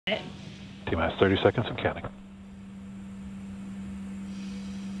T-minus 30 seconds and counting.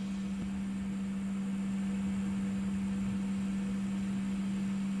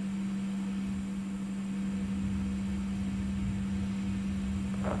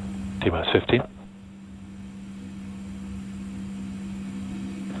 T-minus 15.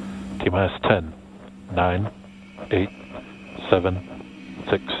 T-minus 10, 9, 8, 7,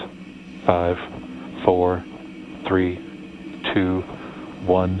 6, 5, 4, 3, 2,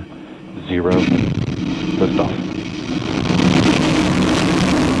 1, 0. Lift off.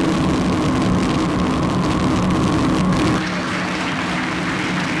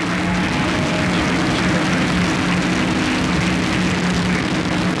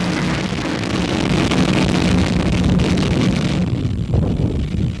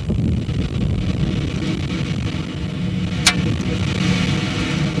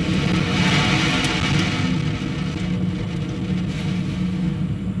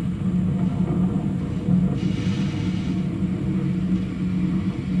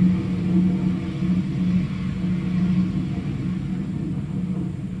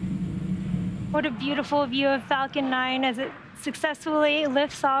 What a beautiful view of Falcon 9 as it successfully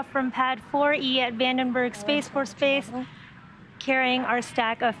lifts off from Pad 4E at Vendenberg Space Force Base, carrying our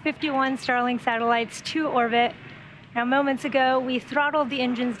stack of 51 Starlink satellites to orbit. Now, moments ago, we throttled the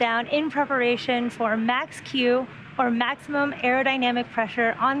engines down in preparation for max Q, or maximum aerodynamic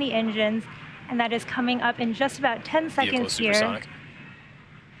pressure on the engines, and that is coming up in just about 10 seconds here. Supersonic.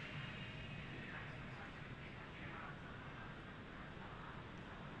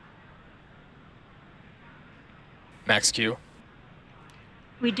 Max Q.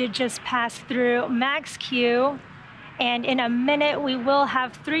 We did just pass through max Q, and in a minute we will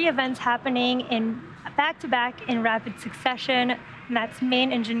have 3 events happening in back-to-back in rapid succession, and that's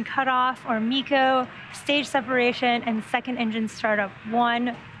main engine cutoff, or MECO, stage separation, and second engine startup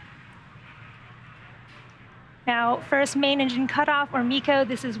 1. Now, first, main engine cutoff, or MECO.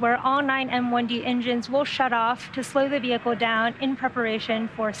 This is where all 9 M1D engines will shut off to slow the vehicle down in preparation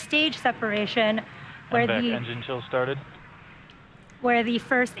for stage separation, where the engine chill started. Where the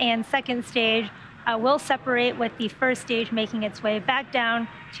first and second stage will separate, with the first stage making its way back down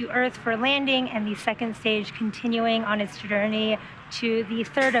to Earth for landing, and the second stage continuing on its journey to the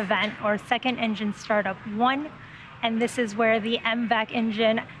third event, or second engine startup 1. And this is where the MVAC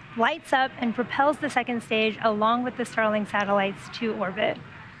engine lights up and propels the second stage along with the Starlink satellites to orbit.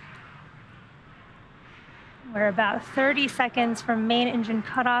 We're about 30 seconds from main engine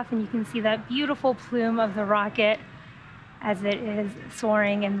cutoff, and you can see that beautiful plume of the rocket as it is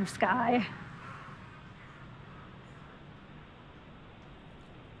soaring in the sky.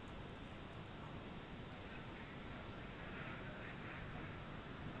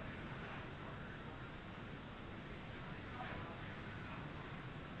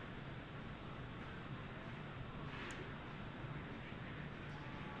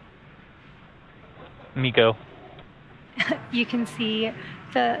 MECO. You can see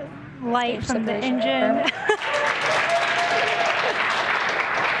the light from the engine.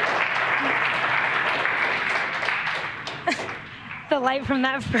 The light from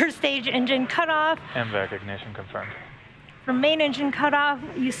that first stage engine cutoff. MVAC ignition confirmed. For main engine cutoff,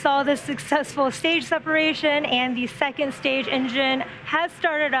 you saw the successful stage separation, and the second stage engine has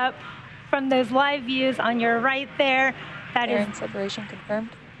started up from those live views on your right there. That is separation confirmed.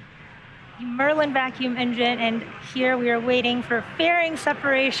 The Merlin vacuum engine, and here we are waiting for fairing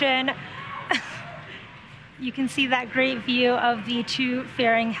separation. You can see that great view of the 2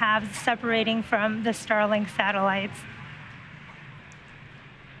 fairing halves separating from the Starlink satellites.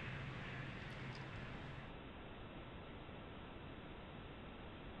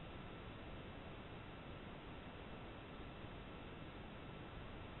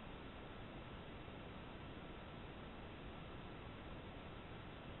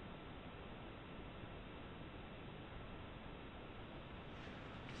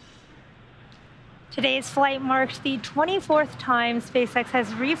 Today's flight marks the 24th time SpaceX has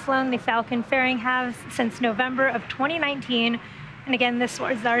reflown the Falcon fairing halves since November of 2019. And again, this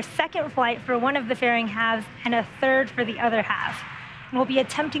was our second flight for one of the fairing halves and a third for the other half. And we'll be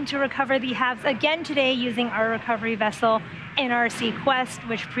attempting to recover the halves again today using our recovery vessel, NRC Quest,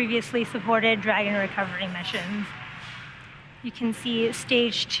 which previously supported Dragon recovery missions. You can see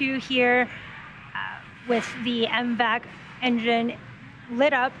stage 2 here with the MVAC engine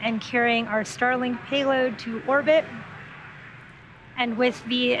lit up and carrying our Starlink payload to orbit. And with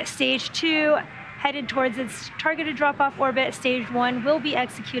the stage 2 headed towards its targeted drop-off orbit, stage 1 will be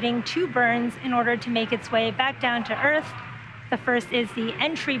executing 2 burns in order to make its way back down to Earth. The first is the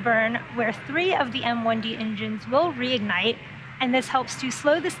entry burn, where 3 of the M1D engines will reignite, and this helps to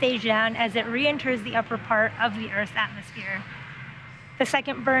slow the stage down as it re-enters the upper part of the Earth's atmosphere. The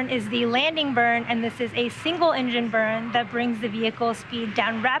second burn is the landing burn, and this is a single engine burn that brings the vehicle speed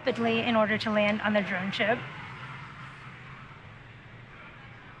down rapidly in order to land on the drone ship.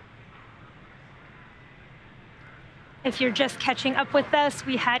 If you're just catching up with us,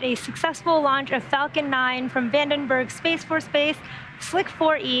 we had a successful launch of Falcon 9 from Vendenberg Space Force Base, Slick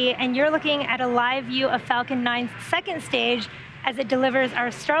 4E, and you're looking at a live view of Falcon 9's second stage as it delivers our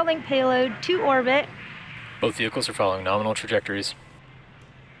Starlink payload to orbit. Both vehicles are following nominal trajectories.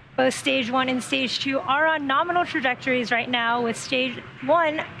 Both Stage 1 and Stage 2 are on nominal trajectories right now, with Stage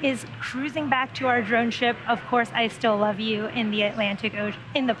 1 is cruising back to our drone ship. Of course, I Still Love You in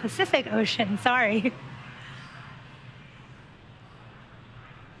the Pacific Ocean, sorry.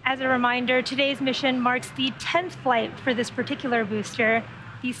 As a reminder, today's mission marks the 10th flight for this particular booster,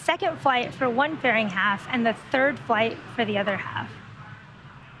 the second flight for one fairing half, and the third flight for the other half.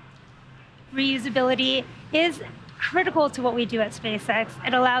 Reusability is critical to what we do at SpaceX.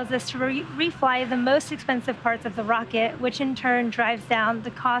 It allows us to refly the most expensive parts of the rocket, which in turn drives down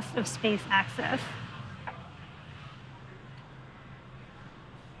the cost of space access.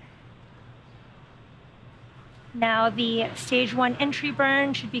 Now, the Stage 1 entry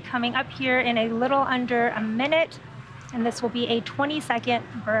burn should be coming up here in a little under a minute, and this will be a 20-second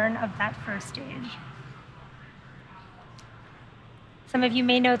burn of that first stage. Some of you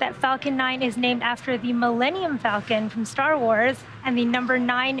may know that Falcon 9 is named after the Millennium Falcon from Star Wars, and the number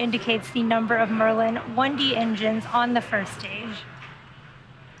 9 indicates the number of Merlin 1D engines on the first stage.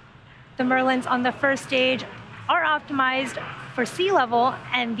 The Merlins on the first stage are optimized for sea level,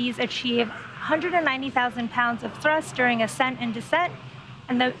 and these achieve 190,000 pounds of thrust during ascent and descent,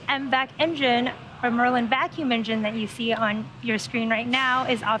 and the MVAC engine, or Merlin vacuum engine that you see on your screen right now,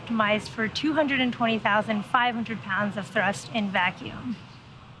 is optimized for 220,500 pounds of thrust in vacuum.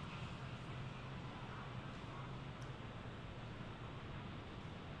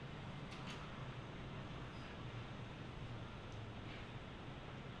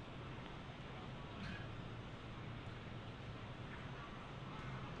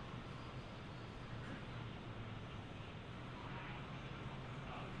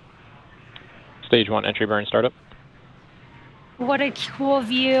 Stage 1 entry burn startup. What a cool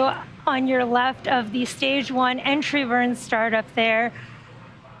view on your left of the Stage 1 entry burn startup there.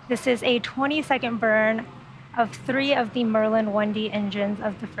 This is a 20-second burn of 3 of the Merlin 1D engines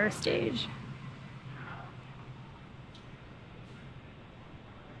of the first stage.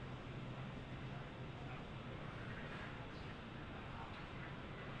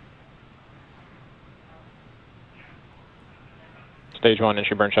 Stage 1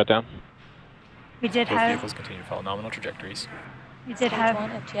 entry burn shutdown. We did Both have. vehicles continue to follow nominal trajectories. We did Stage have. 1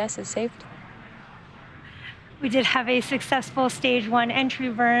 FTS is saved. We did have a successful Stage 1 entry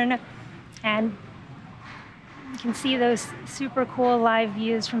burn, and you can see those super cool live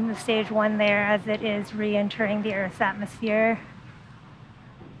views from the Stage 1 there as it is re-entering the Earth's atmosphere.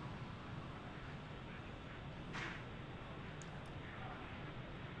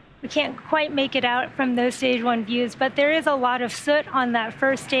 We can't quite make it out from those Stage 1 views, but there is a lot of soot on that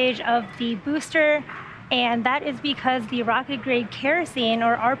first stage of the booster, and that is because the rocket-grade kerosene,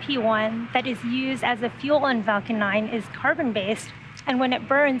 or RP1, that is used as a fuel in Falcon 9 is carbon-based, and when it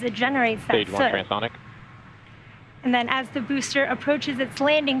burns, it generates that Stage 1 soot. transonic. And then as the booster approaches its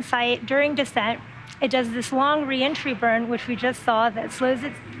landing site during descent, it does this long re-entry burn, which we just saw, that slows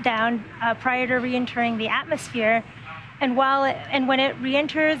it down prior to re-entering the atmosphere. And when it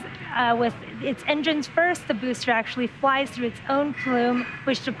re-enters with its engines first, the booster actually flies through its own plume,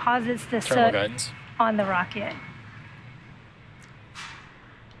 which deposits the Terminal soot guidance. on the rocket.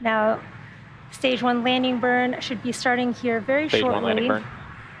 Now, Stage 1 landing burn should be starting here very Stage shortly. 1 landing burn.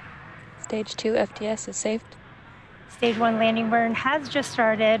 Stage 2 FTS is saved. Stage 1 landing burn has just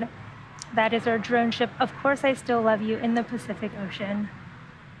started. That is our drone ship, Of Course I Still Love You, in the Pacific Ocean.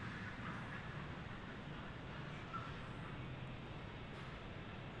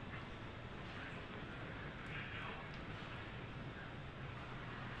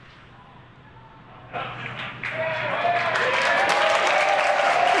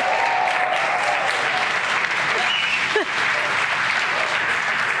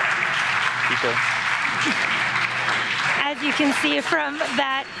 As you can see from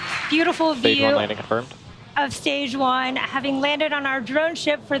that beautiful Stage 1 view landing confirmed. of Stage 1, having landed on our drone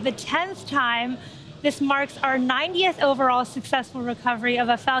ship for the 10th time, this marks our 90th overall successful recovery of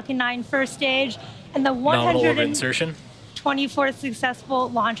a Falcon 9 first stage and the Nominal orbit insertion. 124th successful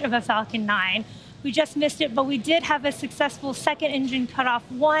launch of a Falcon 9. We just missed it, but we did have a successful second engine cutoff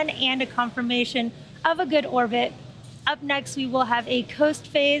 1 and a confirmation of a good orbit. Up next, we will have a coast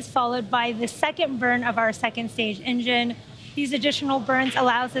phase followed by the second burn of our second stage engine. These additional burns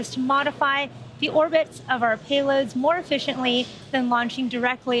allows us to modify the orbits of our payloads more efficiently than launching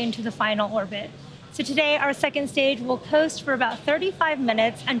directly into the final orbit. So today, our second stage will coast for about 35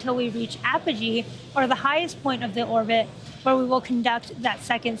 minutes until we reach apogee, or the highest point of the orbit, where we will conduct that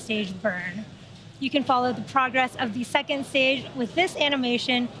second stage burn. You can follow the progress of the second stage with this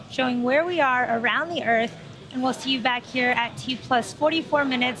animation showing where we are around the Earth, and we'll see you back here at T plus 44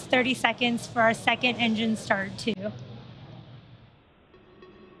 minutes, 30 seconds for our second engine start too.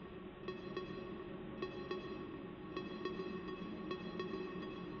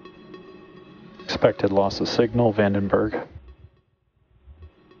 Expected loss of signal, Vandenberg.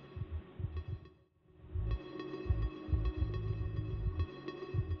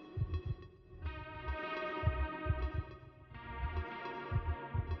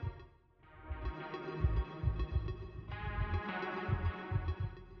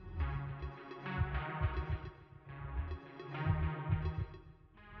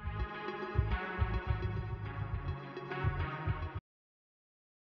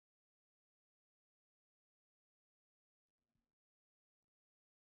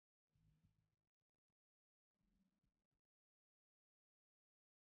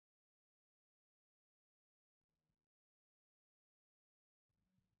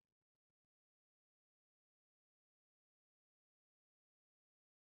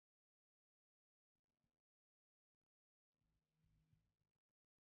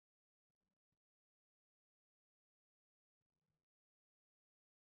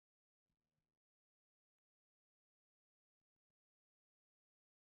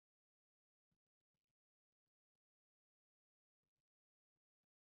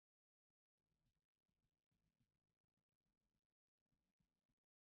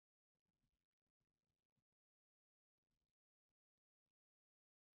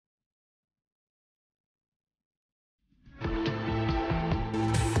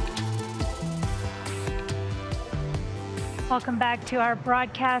 Welcome back to our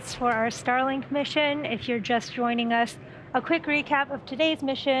broadcast for our Starlink mission. If you're just joining us, a quick recap of today's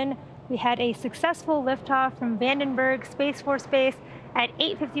mission. We had a successful liftoff from Vendenberg Space Force Base at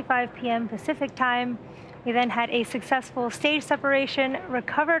 8:55 p.m. Pacific time. We then had a successful stage separation,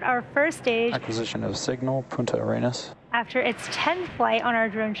 recovered our first stage. Acquisition of signal, Punta Arenas. After its 10th flight on our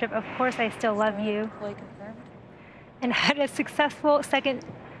drone ship, Of Course I Still Love You. Fully confirmed. And had a successful second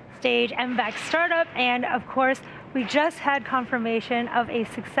stage MVAC startup, and of course, we just had confirmation of a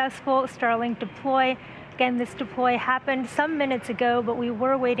successful Starlink deploy. Again, this deploy happened some minutes ago, but we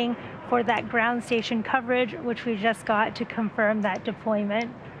were waiting for that ground station coverage, which we just got to confirm that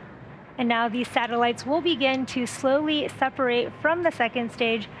deployment. And now these satellites will begin to slowly separate from the second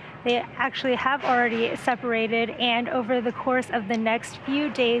stage. They actually have already separated, and over the course of the next few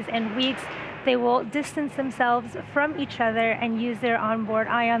days and weeks, they will distance themselves from each other and use their onboard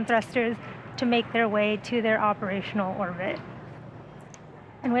ion thrusters to make their way to their operational orbit.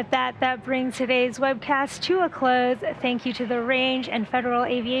 And with that, that brings today's webcast to a close. Thank you to the Range and Federal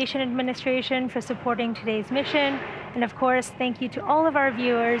Aviation Administration for supporting today's mission. And of course, thank you to all of our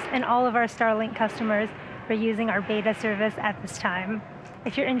viewers and all of our Starlink customers for using our beta service at this time.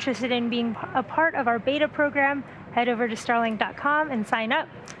 If you're interested in being a part of our beta program, head over to starlink.com and sign up.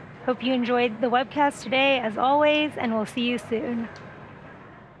 Hope you enjoyed the webcast today, as always, and we'll see you soon.